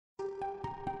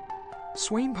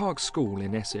Swain Park School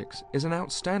in Essex is an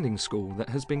outstanding school that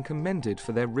has been commended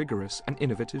for their rigorous and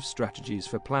innovative strategies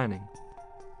for planning.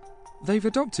 They've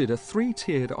adopted a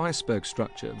three-tiered iceberg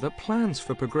structure that plans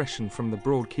for progression from the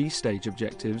broad key stage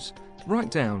objectives right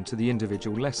down to the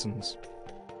individual lessons.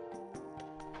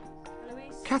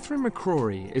 Catherine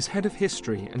McCrory is Head of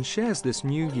History and shares this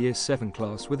new Year 7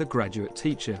 class with a graduate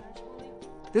teacher.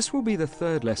 This will be the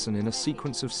third lesson in a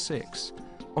sequence of 6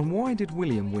 on why did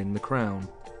William win the crown.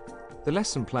 The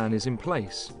lesson plan is in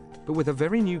place, but with a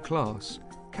very new class,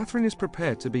 Catherine is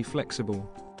prepared to be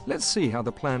flexible. Let's see how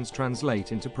the plans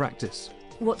translate into practice.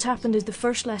 What's happened is the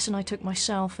first lesson I took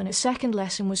myself, and the second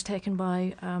lesson was taken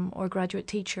by our graduate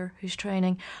teacher who's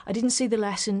training. I didn't see the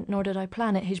lesson, nor did I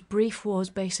plan it. His brief was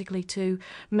basically to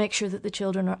make sure that the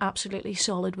children are absolutely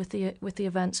solid with the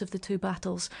events of the 2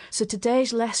 battles. So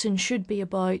today's lesson should be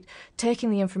about taking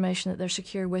the information that they're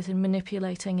secure with and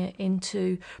manipulating it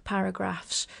into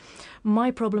paragraphs.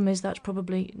 My problem is that's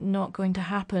probably not going to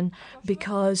happen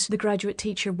because the graduate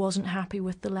teacher wasn't happy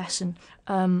with the lesson.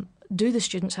 Do the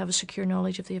students have a secure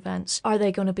knowledge of the events? Are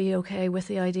they going to be okay with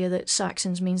the idea that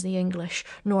Saxons means the English,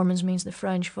 Normans means the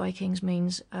French, Vikings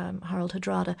means Harald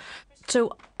Hardrada?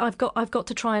 So I've got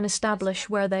to try and establish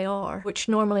where they are, which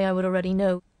normally I would already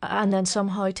know, and then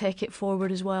somehow take it forward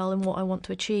as well in what I want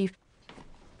to achieve.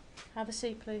 Have a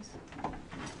seat, please.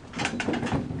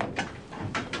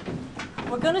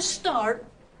 We're going to start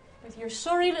with your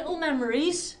sorry little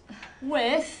memories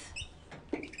with...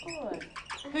 Oh,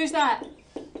 who's that?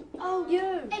 Oh,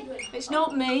 you. Edward. It's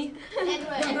not me.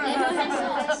 Edward.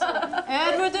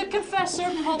 Edward the Confessor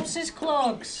pops his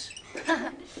clogs.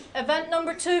 Event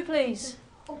number 2, please.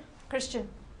 Christian.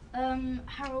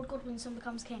 Harold Godwinson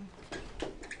becomes king.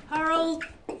 Harold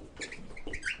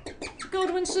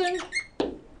Godwinson.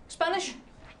 Spanish?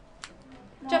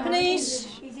 No, Japanese?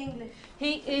 He's English.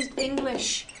 He is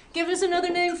English. Give us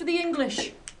another name for the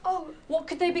English. Oh. What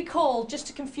could they be called, just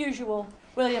to confuse you all?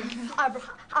 William.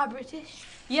 I'm British.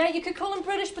 Yeah, you could call them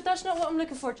British, but that's not what I'm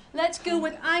looking for. Let's go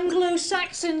with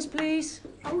Anglo-Saxons, please.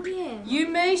 Oh, yeah. You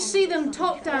may see them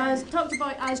talked about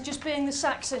as just being the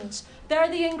Saxons. They're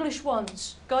the English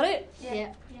ones. Got it?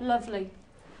 Yeah. Lovely.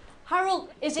 Harold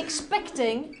is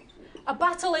expecting a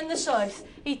battle in the south.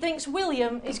 He thinks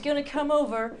William is going to come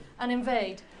over and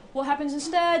invade. What happens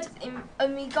instead?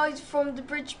 He goes from the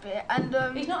bridge bit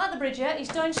and... He's not at the bridge yet, he's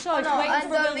down south waiting for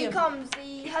William.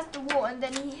 He has the war and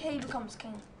then he becomes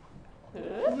king.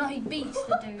 No, he beats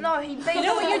the dude. No, he beats You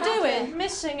know what him. you're doing?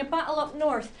 Missing a battle up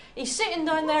north. He's sitting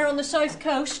down there on the south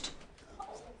coast.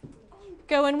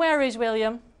 Going, where is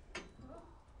William?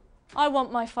 I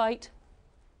want my fight.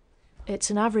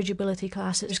 It's an average ability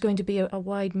class. There's going to be a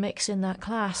wide mix in that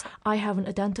class. I haven't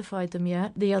identified them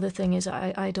yet. The other thing is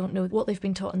I don't know what they've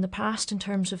been taught in the past in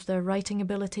terms of their writing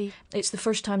ability. It's the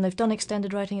first time they've done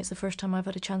extended writing. It's the first time I've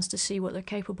had a chance to see what they're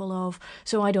capable of.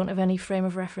 So I don't have any frame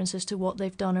of reference as to what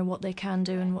they've done or what they can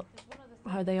do and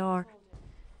how they are.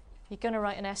 You're going to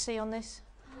write an essay on this?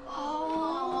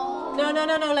 Oh.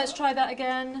 No. Let's try that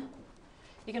again.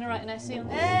 You're going to write an essay on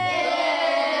this?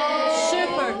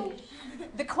 Super.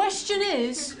 The question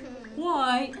is,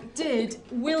 why did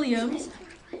William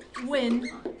win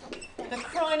the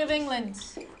crown of England?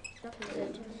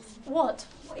 What?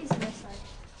 What is an essay?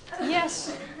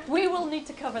 Yes, we will need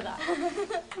to cover that.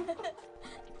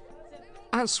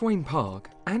 At Swain Park,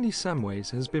 Andy Samways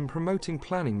has been promoting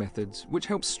planning methods which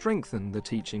help strengthen the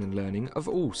teaching and learning of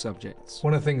all subjects.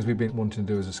 One of the things we've been wanting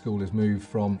to do as a school is move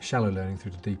from shallow learning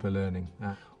through to deeper learning.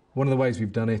 One of the ways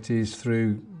we've done it is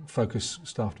through focused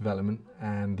staff development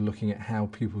and looking at how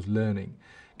pupils' learning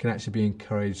can actually be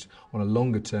encouraged on a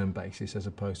longer term basis as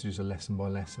opposed to just a lesson by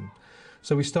lesson.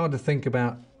 So we started to think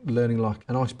about learning like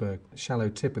an iceberg. The shallow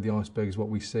tip of the iceberg is what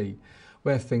we see,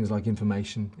 where things like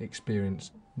information,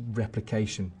 experience,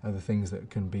 replication are the things that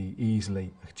can be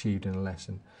easily achieved in a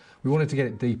lesson. We wanted to get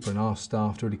it deeper and ask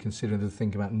staff to really consider and to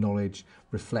think about knowledge,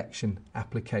 reflection,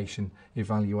 application,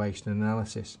 evaluation and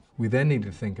analysis. We then needed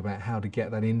to think about how to get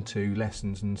that into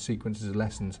lessons and sequences of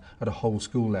lessons at a whole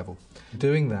school level.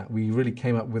 Doing that, we really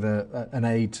came up with an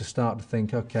aid to start to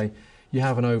think, okay, you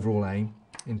have an overall aim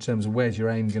in terms of where's your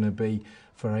aim going to be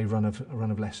for a run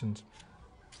of lessons.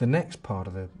 The next part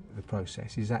of the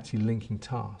process is actually linking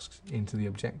tasks into the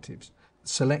objectives.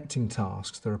 Selecting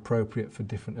tasks that are appropriate for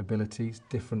different abilities,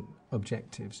 different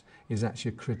objectives, is actually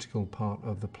a critical part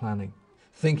of the planning.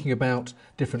 Thinking about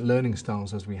different learning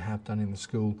styles as we have done in the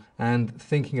school and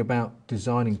thinking about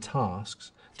designing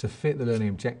tasks to fit the learning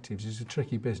objectives is a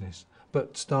tricky business.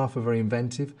 But staff are very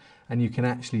inventive and you can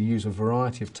actually use a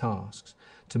variety of tasks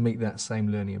to meet that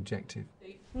same learning objective.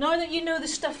 Now that you know the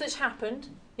stuff that's happened,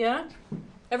 yeah?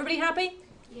 Everybody happy?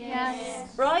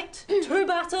 Yes. Right? 2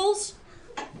 battles.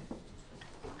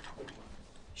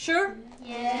 Sure?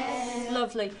 Yes.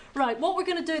 Lovely. Right, what we're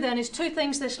going to do then is 2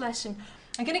 things this lesson.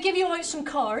 I'm going to give you out some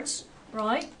cards,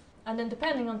 right? And then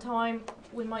depending on time,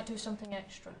 we might do something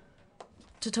extra.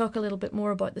 To talk a little bit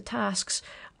more about the tasks,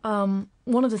 one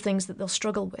of the things that they'll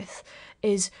struggle with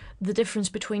is the difference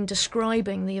between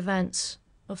describing the events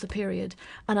of the period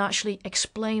and actually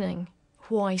explaining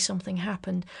why something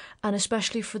happened. And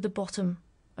especially for the bottom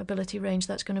ability range,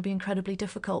 that's going to be incredibly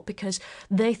difficult because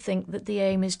they think that the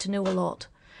aim is to know a lot.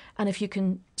 And if you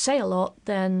can say a lot,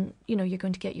 then, you know, you're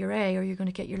going to get your A or you're going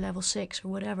to get your level 6 or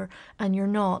whatever, and you're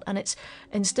not. And it's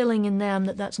instilling in them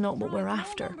that that's not what we're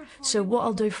after. So what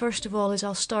I'll do first of all is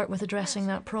I'll start with addressing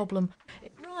that problem.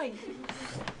 Right.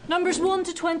 Numbers 1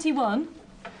 to 21.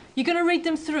 You're going to read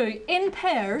them through in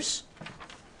pairs.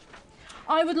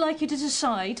 I would like you to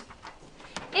decide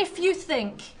if you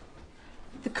think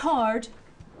the card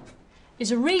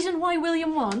is a reason why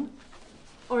William won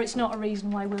or it's not a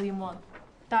reason why William won.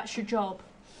 That's your job.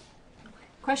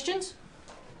 Questions?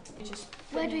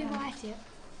 Where do we write it?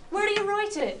 Where do you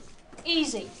write it?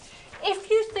 Easy. If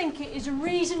you think it is a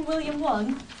reason William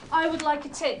won, I would like a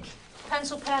tick.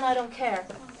 Pencil, pen, I don't care.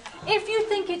 If you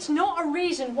think it's not a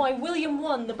reason why William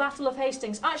won the Battle of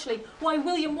Hastings, actually, why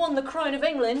William won the Crown of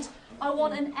England, I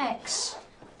want an X.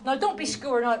 Now, don't be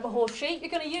scoring out the whole sheet.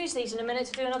 You're going to use these in a minute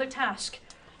to do another task.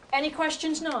 Any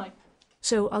questions now?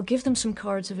 So I'll give them some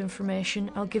cards of information.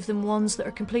 I'll give them ones that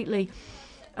are completely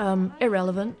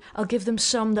irrelevant. I'll give them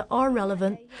some that are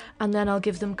relevant, and then I'll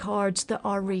give them cards that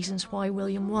are reasons why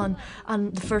William won.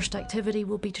 And the first activity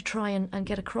will be to try and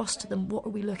get across to them, what are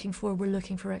we looking for? We're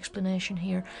looking for explanation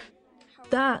here.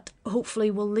 That hopefully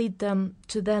will lead them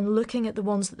to then looking at the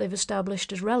ones that they've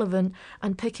established as relevant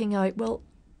and picking out, well,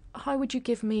 how would you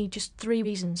give me just 3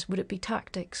 reasons? Would it be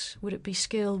tactics? Would it be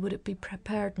skill? Would it be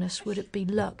preparedness? Would it be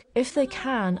luck? If they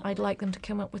can, I'd like them to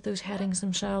come up with those headings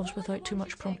themselves without too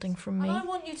much prompting from me. And I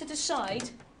want you to decide,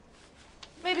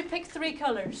 maybe pick 3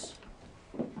 colours.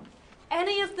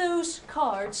 Any of those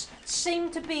cards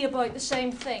seem to be about the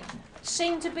same thing,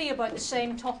 seem to be about the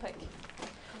same topic.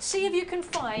 See if you can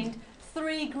find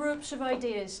 3 groups of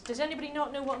ideas. Does anybody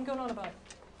not know what I'm going on about?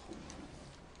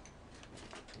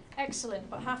 Excellent,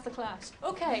 about half the class.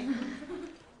 Okay.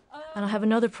 And I have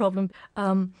another problem,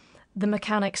 the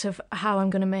mechanics of how I'm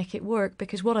going to make it work,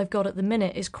 because what I've got at the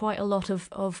minute is quite a lot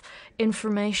of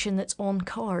information that's on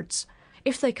cards.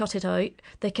 If they cut it out,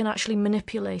 they can actually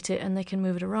manipulate it and they can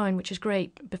move it around, which is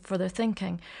great for their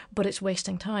thinking, but it's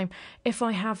wasting time. If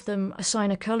I have them assign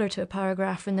a colour to a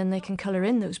paragraph and then they can colour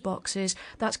in those boxes,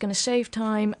 that's going to save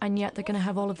time, and yet they're going to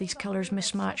have all of these colours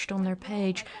mismatched on their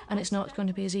page, and it's not going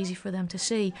to be as easy for them to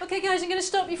see. Okay guys, I'm going to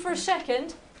stop you for a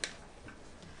second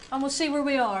and we'll see where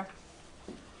we are.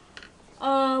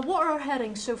 What are our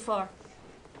headings so far?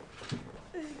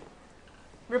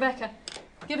 Rebecca,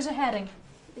 give us a heading.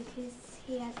 Because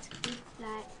he had to be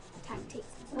like tactics.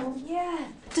 Oh yeah.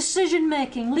 Decision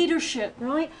making, leadership,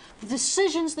 right? The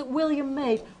decisions that William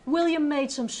made. William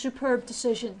made some superb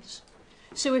decisions.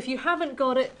 So if you haven't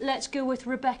got it, let's go with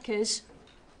Rebecca's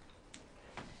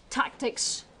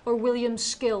tactics or William's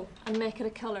skill and make it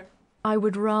a colour. I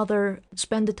would rather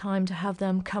spend the time to have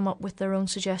them come up with their own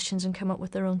suggestions and come up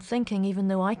with their own thinking, even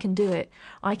though I can do it.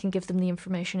 I can give them the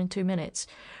information in 2 minutes.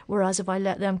 Whereas if I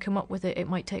let them come up with it, it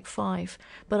might take 5.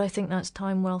 But I think that's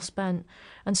time well spent.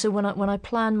 And so when I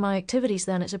plan my activities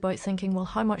then, it's about thinking, well,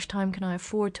 how much time can I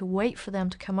afford to wait for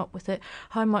them to come up with it?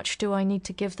 How much do I need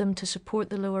to give them to support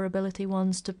the lower ability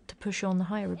ones, to push on the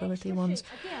higher ability ones?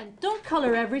 Again, don't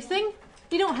colour everything.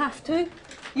 You don't have to.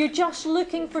 You're just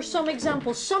looking for some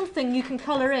examples, something you can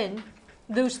colour in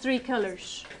those 3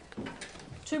 colours.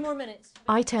 2 more minutes.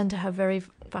 I tend to have very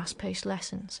fast-paced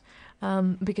lessons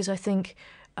because I think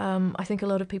a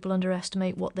lot of people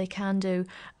underestimate what they can do,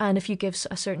 and if you give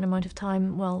a certain amount of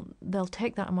time, well, they'll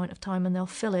take that amount of time and they'll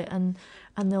fill it, and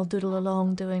they'll doodle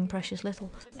along doing precious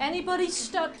little. Anybody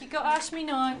stuck? You got to ask me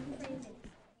now.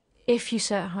 If you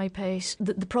set a high pace,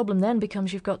 the problem then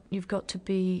becomes you've got to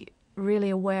be really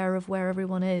aware of where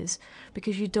everyone is,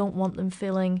 because you don't want them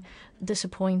feeling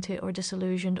disappointed or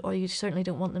disillusioned, or you certainly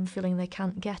don't want them feeling they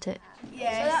can't get it.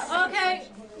 Yes. Okay,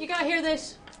 you got to hear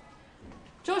this.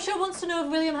 Joshua wants to know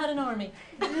if William had an army.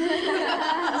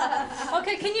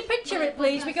 Okay, can you picture it,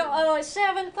 please? We got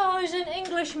 7,000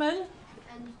 Englishmen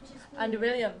and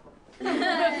William, who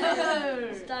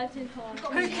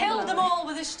killed them all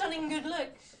with his stunning good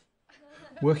looks.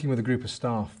 Working with a group of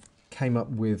staff came up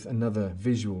with another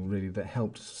visual really that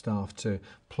helped staff to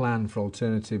plan for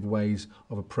alternative ways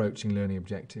of approaching learning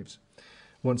objectives.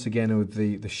 Once again, with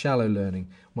the shallow learning,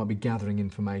 might be gathering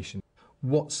information.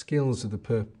 what skills do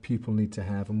the pupil need to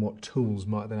have and what tools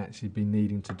might they actually be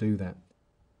needing to do that.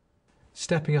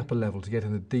 Stepping up a level to get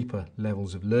into deeper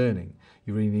levels of learning,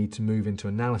 you really need to move into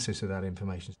analysis of that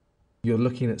information. You're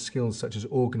looking at skills such as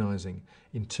organising,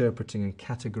 interpreting and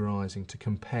categorising to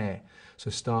compare, so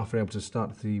staff are able to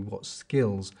start to see what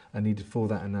skills are needed for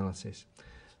that analysis.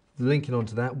 Linking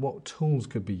onto that, what tools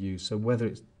could be used, so whether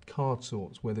it's card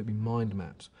sorts, whether it be mind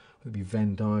maps, whether it be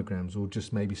Venn diagrams or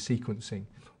just maybe sequencing.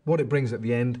 What it brings at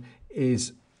the end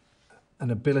is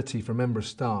an ability for a member of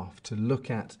staff to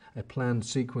look at a planned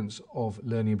sequence of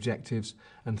learning objectives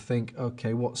and think,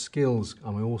 okay, what skills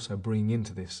am I also bringing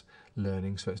into this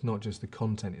learning? So it's not just the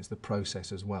content, it's the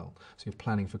process as well. So you're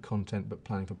planning for content but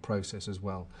planning for process as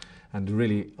well, and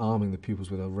really arming the pupils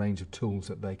with a range of tools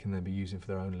that they can then be using for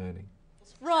their own learning.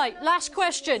 Right, last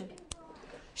question.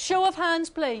 Show of hands,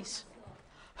 please.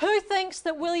 Who thinks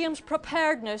that William's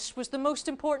preparedness was the most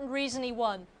important reason he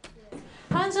won?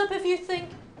 Hands up if you think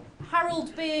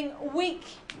Harold being weak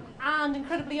and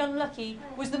incredibly unlucky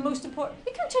was the most important.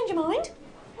 You can't change your mind.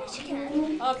 Yes, you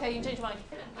can. Okay, you can change your mind.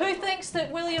 Who thinks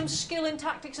that William's skill in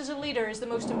tactics as a leader is the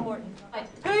most important? Right.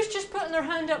 Who's just putting their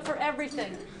hand up for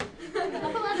everything?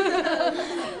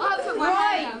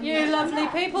 Right, you lovely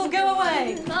people, go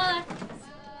away. Bye.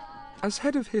 As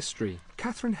head of history,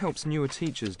 Catherine helps newer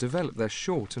teachers develop their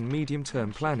short and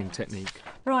medium-term planning technique.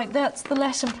 Right, that's the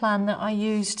lesson plan that I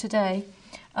used today.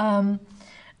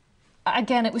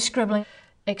 Again, it was scribbling.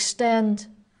 Extend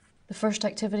the first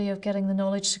activity of getting the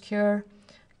knowledge secure,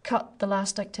 cut the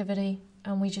last activity,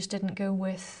 and we just didn't go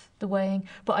with the weighing.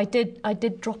 But I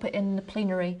did drop it in the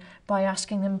plenary by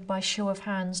asking them by show of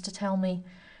hands to tell me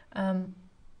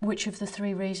which of the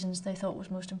 3 reasons they thought was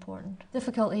most important.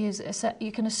 Difficulty is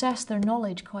you can assess their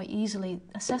knowledge quite easily.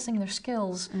 Assessing their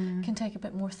skills can take a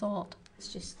bit more thought.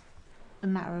 It's just a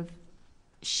matter of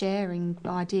sharing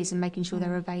ideas and making sure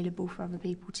they're available for other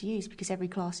people to use, because every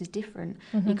class is different.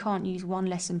 You can't use one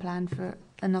lesson plan for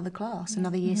another class,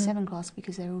 another Year 7 class,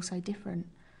 because they're all so different.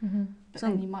 But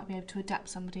then you might be able to adapt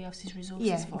somebody else's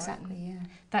resources for exactly, it.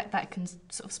 Yeah. That can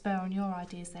sort of spur on your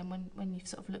ideas then when you've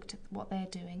sort of looked at what they're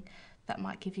doing. That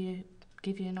might give you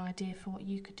an idea for what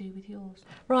you could do with yours.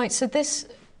 Right, so this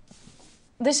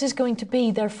is going to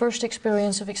be their first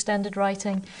experience of extended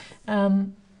writing.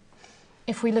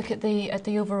 If we look at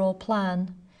the overall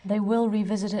plan, they will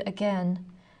revisit it again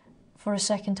for a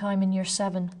second time in Year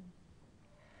 7.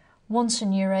 Once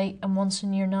in Year 8 and once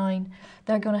in Year 9,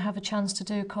 they're going to have a chance to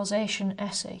do causation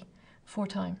essay 4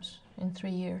 times in 3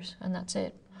 years, and that's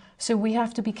it. So we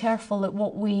have to be careful that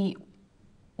what we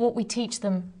teach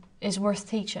them is worth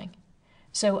teaching.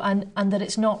 So and that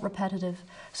it's not repetitive.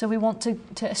 So we want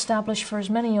to establish for as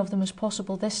many of them as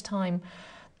possible this time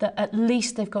that at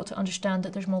least they've got to understand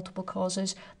that there's multiple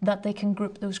causes, that they can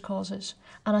group those causes.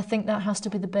 And I think that has to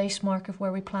be the base mark of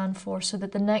where we plan for, so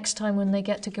that the next time when they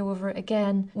get to go over it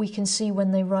again, we can see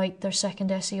when they write their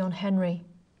second essay on Henry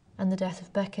and the death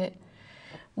of Becket,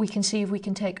 we can see if we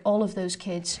can take all of those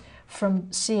kids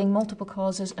from seeing multiple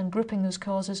causes and grouping those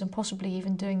causes and possibly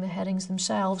even doing the headings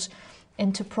themselves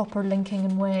into proper linking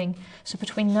and weighing. So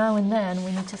between now and then,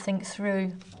 we need to think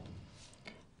through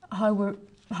how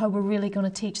we're really going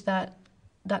to teach that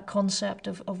concept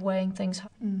of weighing things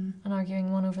and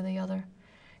arguing one over the other,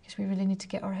 because we really need to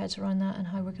get our heads around that and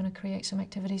how we're going to create some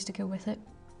activities to go with it.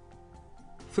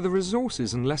 For the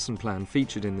resources and lesson plan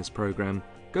featured in this programme,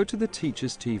 go to the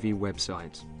Teachers TV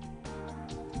website.